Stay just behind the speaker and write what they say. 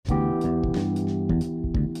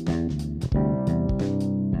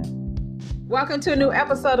Welcome to a new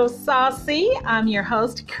episode of Saucy. I'm your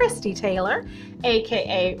host, Christy Taylor,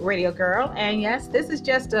 aka Radio Girl. And yes, this is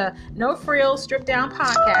just a no-frills, stripped-down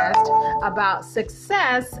podcast about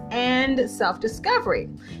success and self-discovery.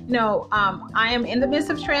 I am in the midst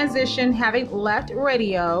of transition, having left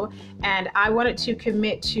radio, and I wanted to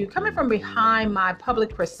commit to coming from behind my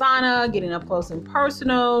public persona, getting up close and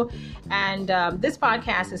personal, and this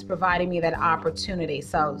podcast is providing me that opportunity.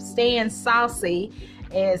 So staying saucy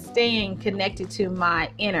is staying connected to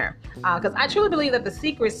my inner, because I truly believe that the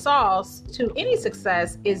secret sauce to any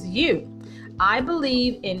success is you. I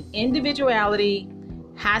believe in individuality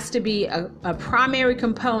has to be a primary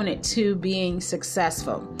component to being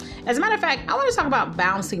successful. As a matter of fact, I want to talk about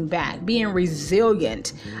bouncing back, being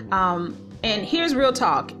resilient. And here's real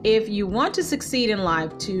talk. If you want to succeed in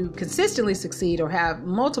life, to consistently succeed or have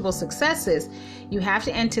multiple successes, you have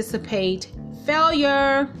to anticipate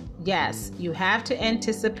failure. Yes, you have to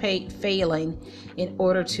anticipate failing in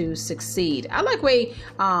order to succeed. I like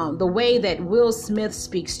the way that Will Smith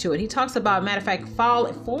speaks to it. He talks about, matter of fact,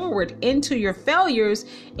 fall forward into your failures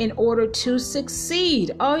in order to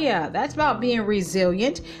succeed. Oh yeah, that's about being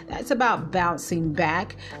resilient. That's about bouncing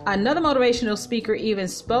back. Another motivational speaker even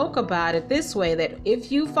spoke about it this way, that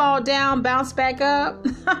if you fall down, bounce back up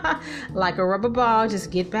like a rubber ball,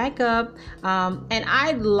 just get back up. And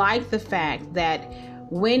I like the fact that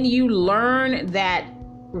when you learn that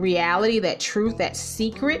reality, that truth, that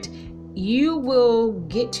secret, you will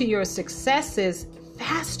get to your successes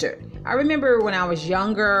faster. I remember when I was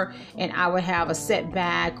younger and I would have a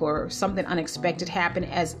setback or something unexpected happen,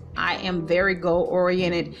 as I am very goal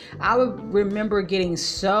oriented. I would remember getting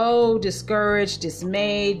so discouraged,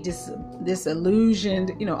 dismayed,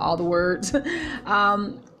 disillusioned, all the words.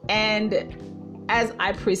 And as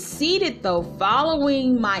I proceeded though,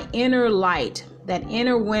 following my inner light, that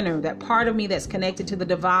inner winner, that part of me that's connected to the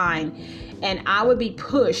divine, and I would be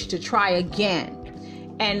pushed to try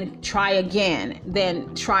again and try again,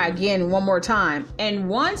 then try again one more time. And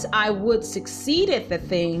once I would succeed at the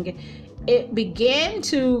thing, it began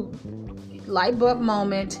to light bulb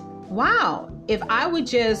moment. Wow, if I would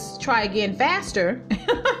just try again faster,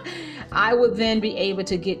 I would then be able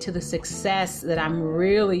to get to the success that I'm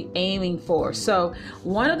really aiming for. So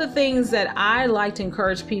one of the things that I like to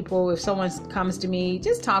encourage people, if someone comes to me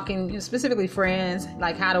just talking, specifically friends,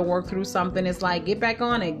 like how to work through something, is like, get back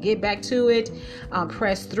on it, get back to it,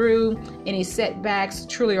 press through. Any setbacks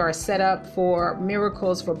truly are set up for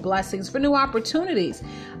miracles, for blessings, for new opportunities.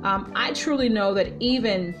 I truly know that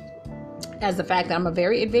even as the fact that I'm a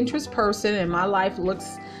very adventurous person and my life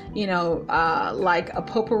looks like a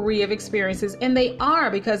potpourri of experiences. And they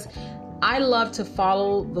are, because I love to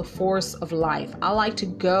follow the force of life. I like to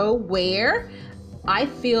go where I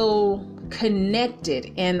feel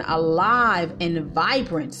connected and alive and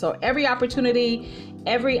vibrant. So every opportunity,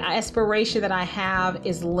 every aspiration that I have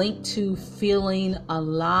is linked to feeling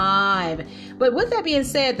alive. But with that being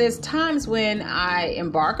said, there's times when I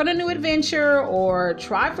embark on a new adventure or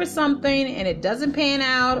try for something and it doesn't pan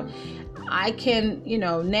out. I can,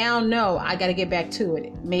 now know I got to get back to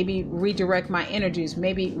it. Maybe redirect my energies,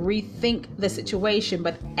 maybe rethink the situation.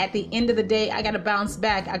 But at the end of the day, I got to bounce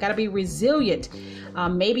back. I got to be resilient.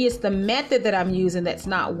 Maybe it's the method that I'm using that's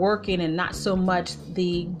not working and not so much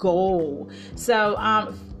the goal. So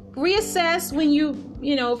reassess when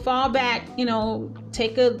you fall back,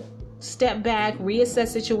 take a step back, reassess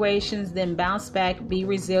situations, then bounce back, be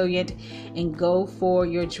resilient, and go for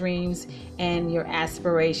your dreams and your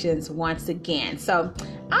aspirations once again. So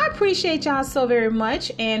I appreciate y'all so very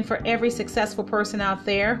much. And for every successful person out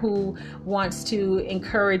there who wants to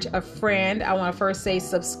encourage a friend, I want to first say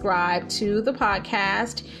subscribe to the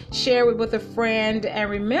podcast, share it with a friend, and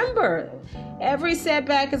remember, every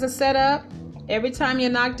setback is a setup. Every time you're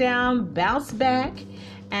knocked down, bounce back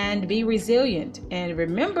and be resilient. And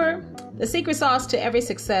remember, the secret sauce to every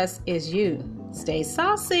success is you. Stay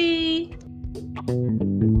saucy.